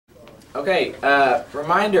Okay,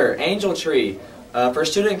 reminder, Angel Tree. For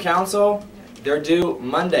student council, they're due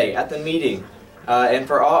Monday at the meeting. And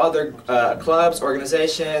for all other clubs,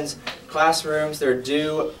 organizations, classrooms, they're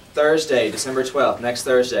due Thursday, December 12th, next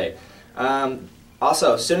Thursday.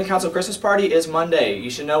 Also, student council Christmas party is Monday. You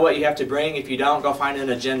should know what you have to bring. If you don't, go find an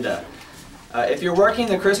agenda. If you're working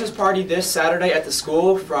the Christmas party this Saturday at the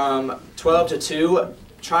school from 12 to 2,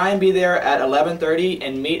 try and be there at 11:30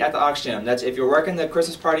 and meet at the Auction. That's if you're working the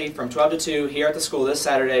Christmas party from 12 to 2 here at the school this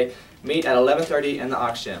Saturday, meet at 11:30 in the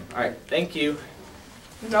Auction. All right, thank you.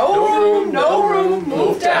 No room,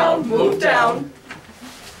 move down, move down.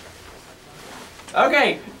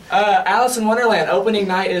 Okay, Alice in Wonderland opening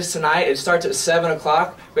night is tonight. It starts at 7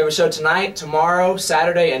 o'clock. We have a show tonight, tomorrow,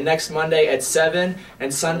 Saturday, and next Monday at 7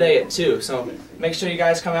 and Sunday at 2. So make sure you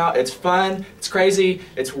guys come out. It's fun, it's crazy,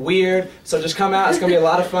 it's weird. So just come out. It's going to be a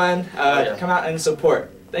lot of fun. Come out and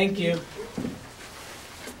support. Thank you.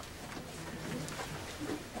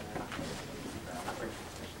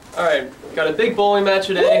 Alright, got a big bowling match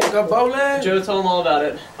today. Go bowling! Joe, tell them all about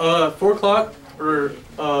it. 4 o'clock, we're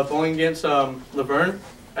bowling against Laverne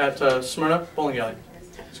at Smyrna Bowling Alley.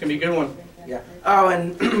 It's going to be a good one. Yeah. Oh,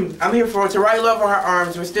 and I'm here for To Right Love on Her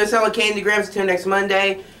Arms. We're still selling candy grams until next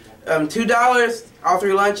Monday. $2, all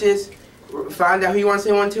 3 lunches. Find out who you want to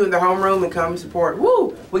send one to in the homeroom and come support.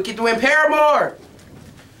 Woo! We get to win Paramore!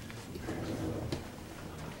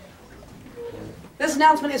 This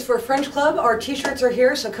announcement is for French Club. Our t-shirts are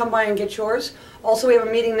here, so come by and get yours. Also, we have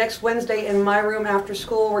a meeting next Wednesday in my room after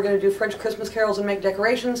school. We're going to do French Christmas carols and make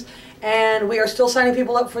decorations. And we are still signing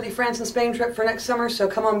people up for the France and Spain trip for next summer, so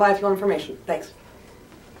come on by if you want information. Thanks.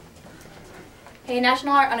 Hey,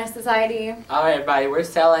 National Art Honor Society. Alright everybody, we're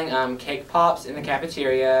selling cake pops in the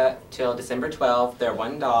cafeteria till December 12th. They're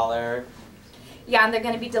 $1. Yeah, and they're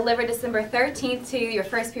going to be delivered December 13th to your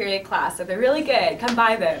first period class, so they're really good. Come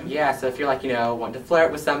buy them. Yeah, so if you're like, wanting to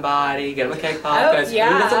flirt with somebody, get them a cake pop. Oh, Because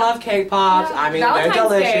yeah. who doesn't love cake pops? Yeah. I mean, Valentine's they're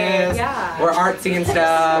delicious. Day, yeah. We're artsy and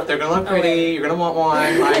stuff. They're going to look pretty. You're going to want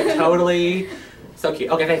one. Like, totally. So cute.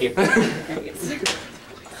 Okay, thank you.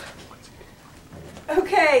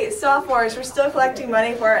 Okay, sophomores, we're still collecting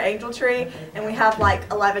money for our Angel Tree, and we have like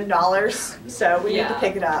 $11, so we need to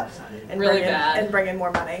pick it up and bring in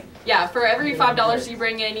more money. Yeah, for every $5 you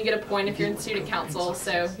bring in, you get a point if you're in student council,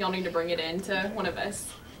 so you'll need to bring it in to one of us.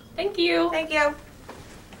 Thank you. Thank you.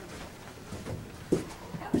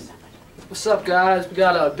 What's up, guys? We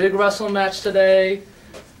got a big wrestling match today.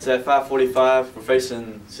 It's at 5:45. We're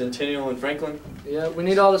facing Centennial and Franklin. Yeah, we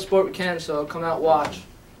need all the support we can, so come out and watch.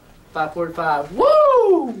 5:45.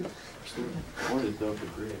 Woo!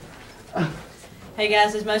 Hey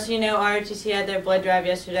guys, as most of you know, ROTC had their blood drive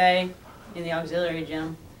yesterday in the auxiliary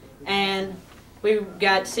gym. And we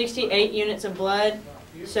got 68 units of blood,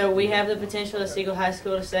 so we have the potential at Siegel High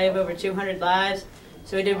School to save over 200 lives.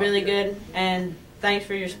 So we did really good, and thanks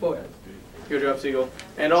for your support. Good job, Siegel.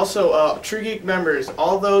 And also, True Geek members,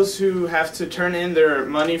 all those who have to turn in their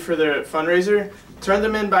money for their fundraiser, turn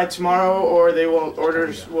them in by tomorrow or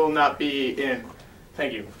orders will not be in.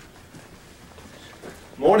 Thank you.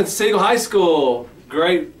 Morning, Siegel High School.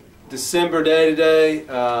 Great December day today.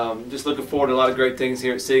 Just looking forward to a lot of great things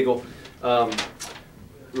here at Siegel.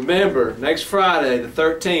 Remember, next Friday, the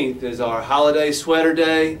 13th, is our holiday sweater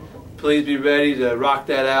day. Please be ready to rock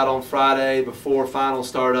that out on Friday before finals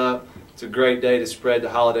start up. It's a great day to spread the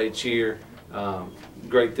holiday cheer.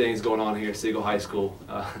 Great things going on here at Siegel High School.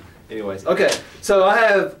 Anyways, okay, so I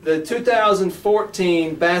have the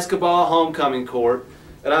 2014 basketball homecoming court,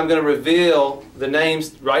 and I'm going to reveal the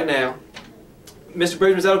names right now. Mr.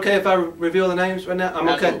 Bridgman, is that okay if I reveal the names right now? I'm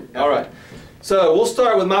okay? All right. So we'll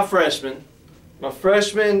start with my freshmen. My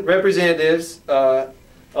freshman representatives,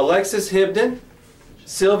 Alexis Hibden,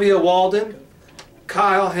 Sylvia Walden,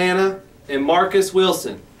 Kyle Hanna, and Marcus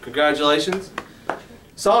Wilson. Congratulations.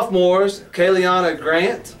 Sophomores, Kayliana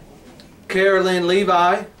Grant, Carolyn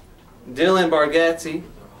Levi, Dylan Bargatze,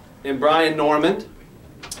 and Brian Normand.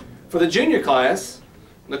 For the junior class,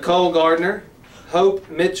 Nicole Gardner, Hope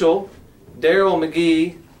Mitchell, Daryl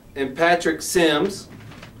McGee, and Patrick Sims.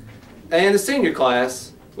 And the senior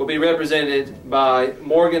class will be represented by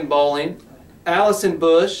Morgan Bowling, Allison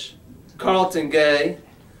Bush, Carlton Gay,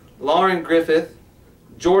 Lauren Griffith,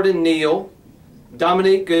 Jordan Neal,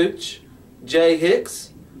 Dominique Gooch, Jay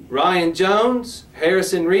Hicks, Ryan Jones,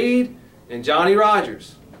 Harrison Reed, and Johnny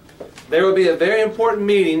Rogers. There will be a very important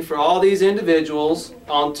meeting for all these individuals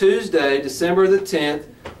on Tuesday, December the 10th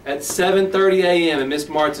at 7:30 a.m. in Miss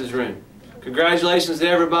Martz's room. Congratulations to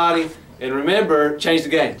everybody, and remember, change the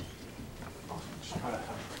game.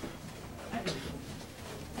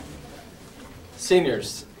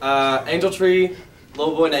 Seniors, Angel Tree,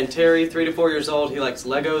 Little boy named Terry, 3 to 4 years old. He likes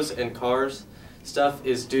Legos and cars. Stuff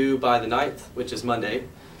is due by the 9th, which is Monday.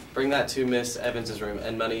 Bring that to Miss Evans's room,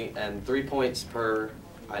 and money, and 3 points per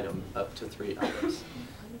item, up to 3 items.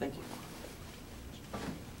 Thank you.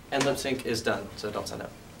 And lip sync is done, so don't sign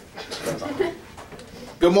up.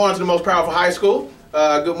 Good morning to the most powerful high school.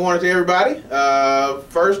 Good morning to everybody.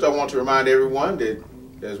 First, I want to remind everyone that,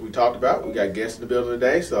 as we talked about, we got guests in the building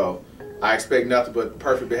today, so I expect nothing but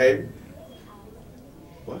perfect behavior.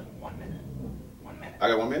 What? 1 minute. 1 minute. I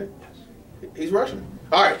got 1 minute? Yes. He's rushing me.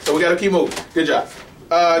 All right, so we got to keep moving. Good job.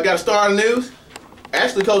 Got to start on the news.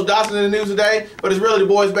 Actually, Coach Dawson in the news today, but it's really the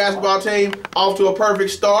boys basketball team off to a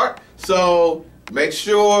perfect start. So make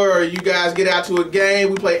sure you guys get out to a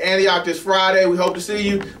game. We play Antioch this Friday. We hope to see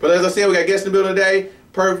you. But as I said, we got guests in the building today.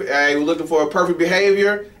 Perfect. We're looking for a perfect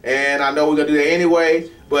behavior, and I know we're going to do that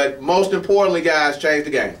anyway. But most importantly, guys, change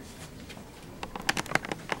the game.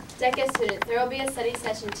 DECA students, there will be a study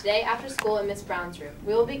session today after school in Miss Brown's room.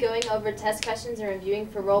 We will be going over test questions and reviewing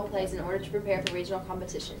for role plays in order to prepare for regional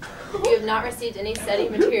competition. If you have not received any study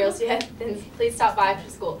materials yet, then please stop by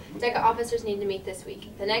after school. DECA officers need to meet this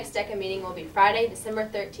week. The next DECA meeting will be Friday, December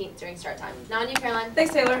 13th during start time. Now on you, Caroline.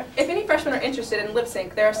 Thanks, Taylor. If any freshmen are interested in lip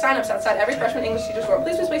sync, there are sign-ups outside every freshman English teacher's room.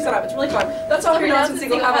 Please sign up. It's really fun. That's all for now since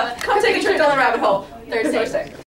you'll have a come take a trip down the rabbit hole Thursday.